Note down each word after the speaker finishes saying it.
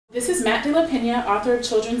This is Matt de la Pena, author of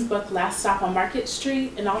children's book Last Stop on Market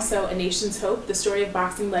Street, and also A Nation's Hope, the story of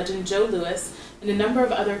boxing legend Joe Louis, and a number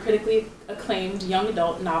of other critically acclaimed young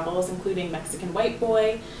adult novels, including Mexican White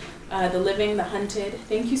Boy, The Living, The Hunted.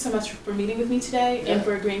 Thank you so much for meeting with me today and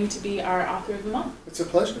for agreeing to be our author of the month. It's a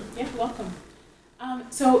pleasure. Yeah, welcome.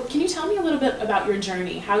 So can you tell me a little bit about your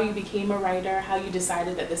journey, how you became a writer, how you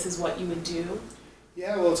decided that this is what you would do?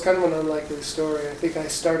 Yeah, well, it's kind of an unlikely story. I think I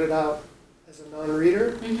started out as a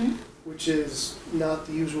non-reader, which is not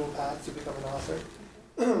the usual path to become an author.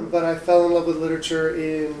 But I fell in love with literature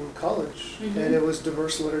in college, and it was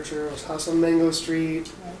diverse literature. It was House on Mango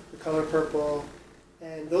Street, The Color Purple,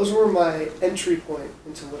 and those were my entry point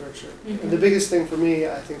into literature. And the biggest thing for me,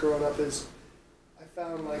 I think, growing up is I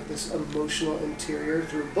found like this emotional interior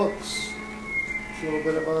through books. A little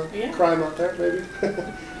bit of a crime out there, maybe.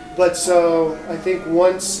 But so I think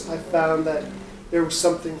once I found that there was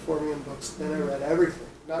something for me in books, then I read everything,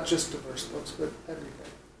 not just diverse books, but everything.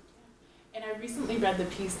 And I recently read the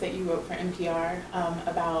piece that you wrote for NPR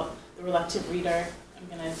about the reluctant reader.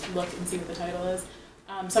 I'm going to look and see what the title is.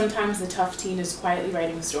 Sometimes the tough teen is quietly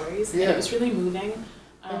writing stories, and it was really moving.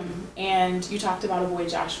 And you talked about a boy,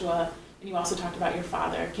 Joshua, and you also talked about your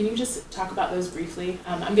father. Can you just talk about those briefly?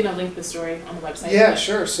 I'm going to link the story on the website. Yeah,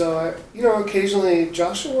 sure. So, occasionally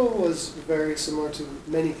Joshua was very similar to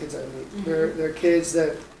many kids I meet. They're kids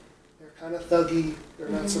that they're kind of thuggy. They're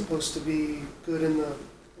not supposed to be good in the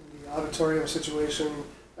auditorium situation.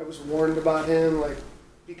 I was warned about him, like,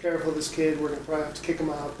 be careful of this kid. We're going to probably have to kick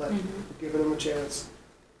him out, but we're giving him a chance.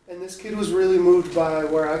 And this kid was really moved by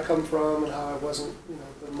where I come from and how I wasn't,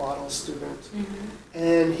 the model student.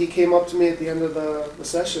 And he came up to me at the end of the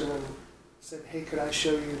session and said, "Hey, could I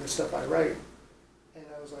show you the stuff I write?" And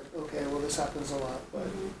I was like, okay, well, this happens a lot. But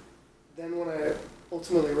then when I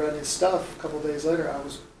ultimately read his stuff a couple of days later, I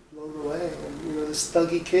was blown away. And, this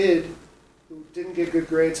thuggy kid who didn't get good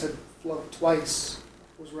grades, had flunked twice,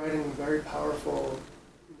 was writing very powerful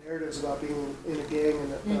narratives about being in a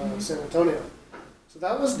gang in San Antonio. So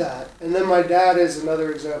that was that. And then my dad is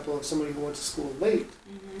another example of somebody who went to school late.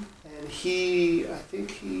 And I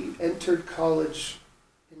think he entered college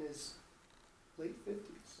in his late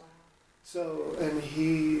 50s. Wow. So, and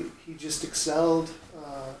he just excelled.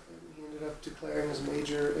 And he ended up declaring his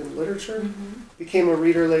major in literature. Became a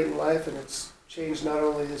reader late in life, and it's changed not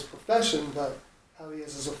only his profession, but how he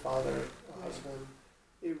is as a father, a husband.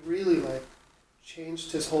 It really,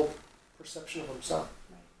 changed his whole perception of himself.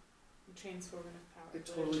 Transformative power. It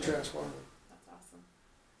totally transformed him. That's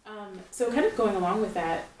awesome. So kind of going along with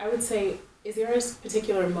that, I would say, is there a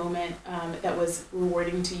particular moment that was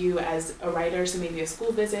rewarding to you as a writer, so maybe a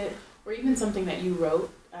school visit, or even something that you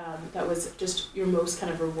wrote that was just your most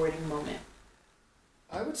kind of rewarding moment?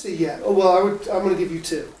 I would say, yeah. Oh, well, I'm going to give you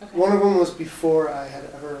two. Okay. One of them was before I had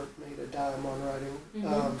ever made a dime on writing.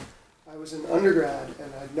 I was in undergrad,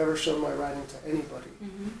 and I'd never shown my writing to anybody.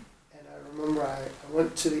 I remember I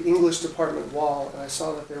went to the English department wall, and I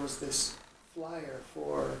saw that there was this flyer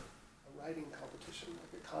for a writing competition,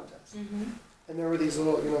 like a contest. And there were these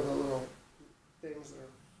little, the little things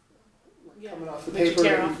that are coming off the paper,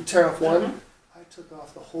 and you tear off one. I took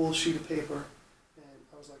off the whole sheet of paper, and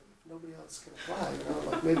I was like, if nobody else can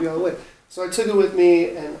apply, maybe I'll win. So I took it with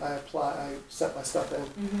me, and I sent my stuff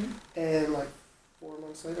in, and 4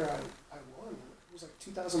 months later, I won. It was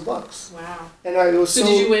like $2,000. Wow! And it was so.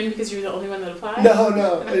 Did you win because you were the only one that applied?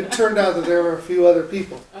 No. It turned out that there were a few other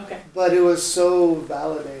people. Okay. But it was so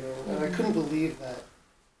validating, and I couldn't believe that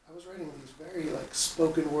I was writing these very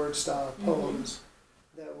spoken word style poems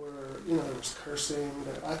that were, there was cursing.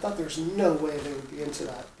 I thought there was no way they would be into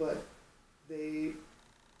that, but they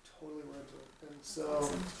totally were into it, and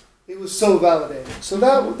so it was so validating. So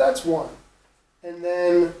that's one, and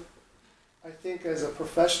then. I think as a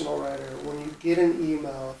professional writer, when you get an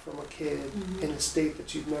email from a kid in a state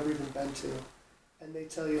that you've never even been to, and they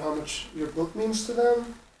tell you how much your book means to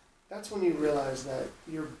them, that's when you realize that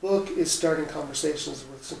your book is starting conversations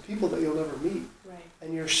with some people that you'll never meet. Right.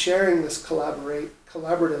 And you're sharing this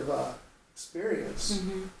collaborative experience.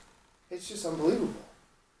 It's just unbelievable.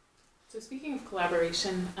 So speaking of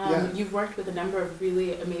collaboration, you've worked with a number of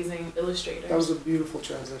really amazing illustrators. That was a beautiful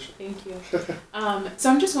transition. Thank you. So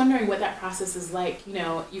I'm just wondering what that process is like.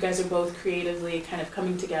 You guys are both creatively kind of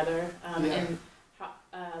coming together, and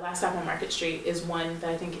Last Stop on Market Street is one that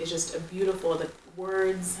I think is just beautiful. The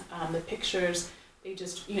words, the pictures, they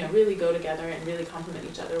just really go together and really complement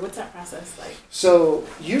each other. What's that process like? So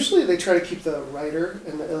usually they try to keep the writer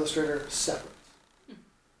and the illustrator separate.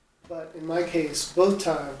 But in my case, both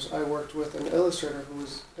times I worked with an illustrator who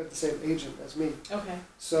had the same agent as me. Okay.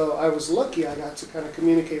 So I was lucky I got to kind of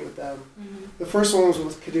communicate with them. Mm-hmm. The first one was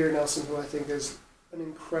with Kadir Nelson, who I think is an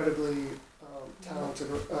incredibly talented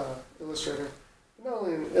illustrator. Not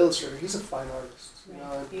only an illustrator, he's a fine artist. You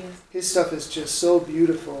know, and his stuff is just so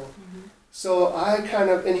beautiful. Mm-hmm. So I kind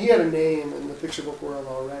of, and he had a name in the picture book world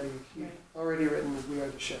already. He already written We Are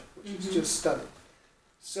the Ship, which is just stunning.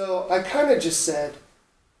 So I kind of just said,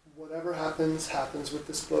 whatever happens, happens with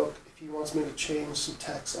this book. If he wants me to change some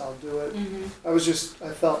text, I'll do it. Mm-hmm. I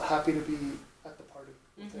felt happy to be at the party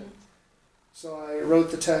with him. So I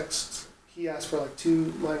wrote the text. He asked for like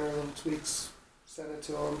 2 minor little tweaks, sent it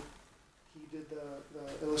to him. He did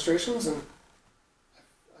the illustrations, and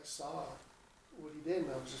I saw what he did,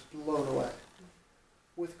 and I was just blown away.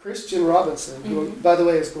 With Christian Robinson, who, by the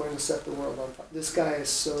way, is going to set the world on fire. This guy is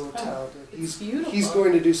so talented. It's beautiful. He's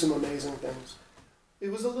going to do some amazing things.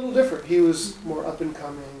 It was a little different. He was more up and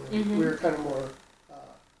coming, and we were kind of more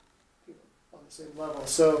on the same level.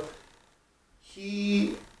 So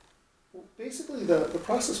basically the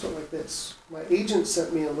process went like this. My agent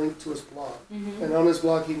sent me a link to his blog, and on his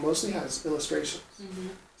blog he mostly has illustrations.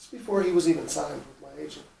 This is before he was even signed with my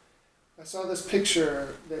agent. I saw this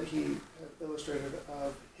picture that he had illustrated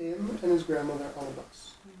of him and his grandmother on a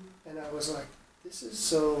bus. And I was like, this is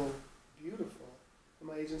so beautiful. And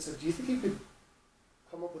my agent said, do you think you could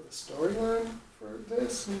come up with a storyline for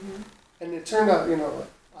this? And it turned out,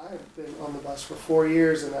 I've been on the bus for 4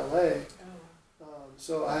 years in LA.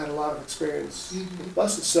 So I had a lot of experience with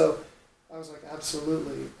buses. So I was like,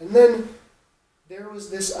 absolutely. And then there was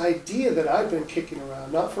this idea that I've been kicking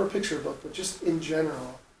around, not for a picture book, but just in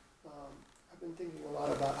general. I've been thinking a lot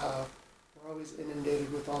about how we're always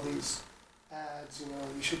inundated with all these ads,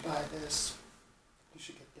 you should buy this, you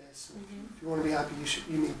should get this, if you want to be happy,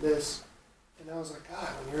 you need this. And I was like, God,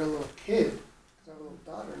 when you're a little kid, because I have a little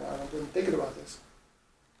daughter now, and I've been thinking about this,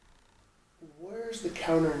 where's the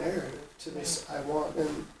counter narrative to this I want?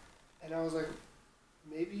 And I was like,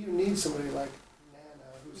 maybe you need somebody like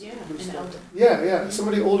Nana, who's an elder. Yeah,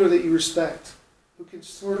 somebody older that you respect, who can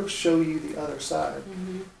sort of show you the other side.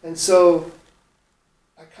 And so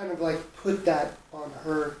I kind of like put that on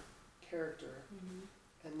her character,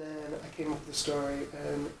 and then I came up with the story,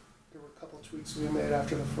 and there were a couple tweaks we made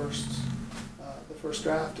after the first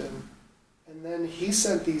draft, and then he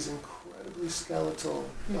sent these incredibly skeletal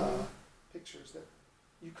pictures that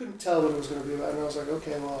you couldn't tell what it was going to be about, and I was like,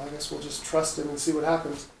 okay, well, I guess we'll just trust him and see what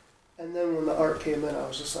happens. And then when the art came in, I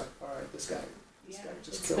was just like, all right, this guy just killed it.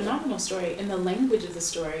 It's a phenomenal story, and the language of the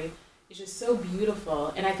story is just so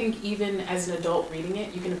beautiful. And I think even as an adult reading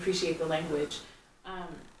it, you can appreciate the language.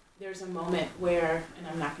 There's a moment where, and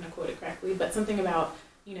I'm not going to quote it correctly, but something about,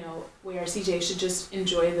 where CJ should just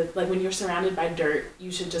enjoy like when you're surrounded by dirt,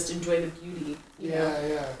 you should just enjoy the beauty. You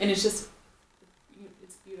know? And it's just,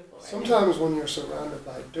 it's beautiful. Right? Sometimes when you're surrounded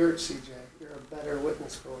by dirt, CJ, you're a better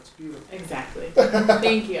witness for what's beautiful. Exactly.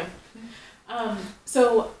 Thank you.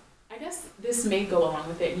 So I guess this may go along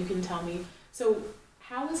with it, and you can tell me. So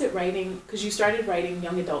how is it writing, because you started writing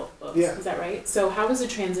young adult books, is that right? So how was the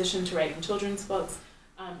transition to writing children's books?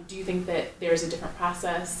 Do you think that there's a different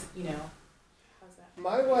process, how's that?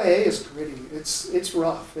 My YA is gritty. It's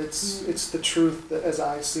rough. It's the truth as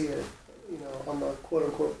I see it, on the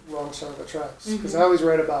quote-unquote wrong side of the tracks. Because I always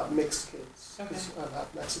write about mixed kids, because I'm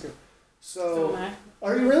half Mexican. So am I.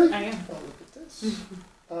 Are you really? I am. Oh, look at this.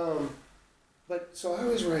 So I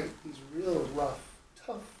always write these real rough,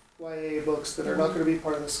 tough YA books that are not going to be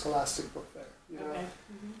part of the Scholastic book fair, Okay.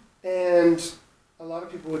 And a lot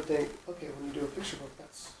of people would think, okay, when you do a picture book,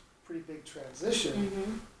 that's a pretty big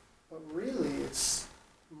transition. But really, it's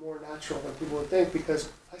more natural than people would think, because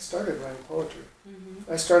I started writing poetry.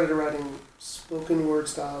 I started writing spoken word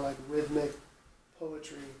style, like rhythmic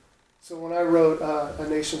poetry. So when I wrote A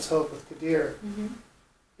Nation's Hope with Kadir,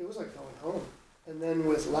 it was like going home. And then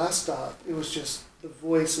with Last Stop, it was just, the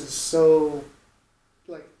voice is so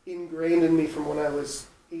like ingrained in me from when I was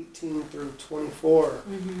 18 through 24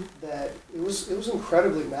 that it was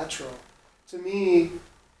incredibly natural. To me,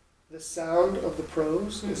 the sound of the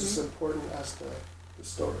prose is as important as the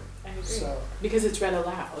story. I agree. So, because it's read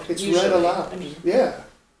aloud. It's read aloud. Yeah,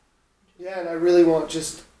 and I really want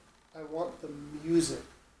I want the music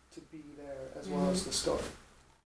to be there as well as the story.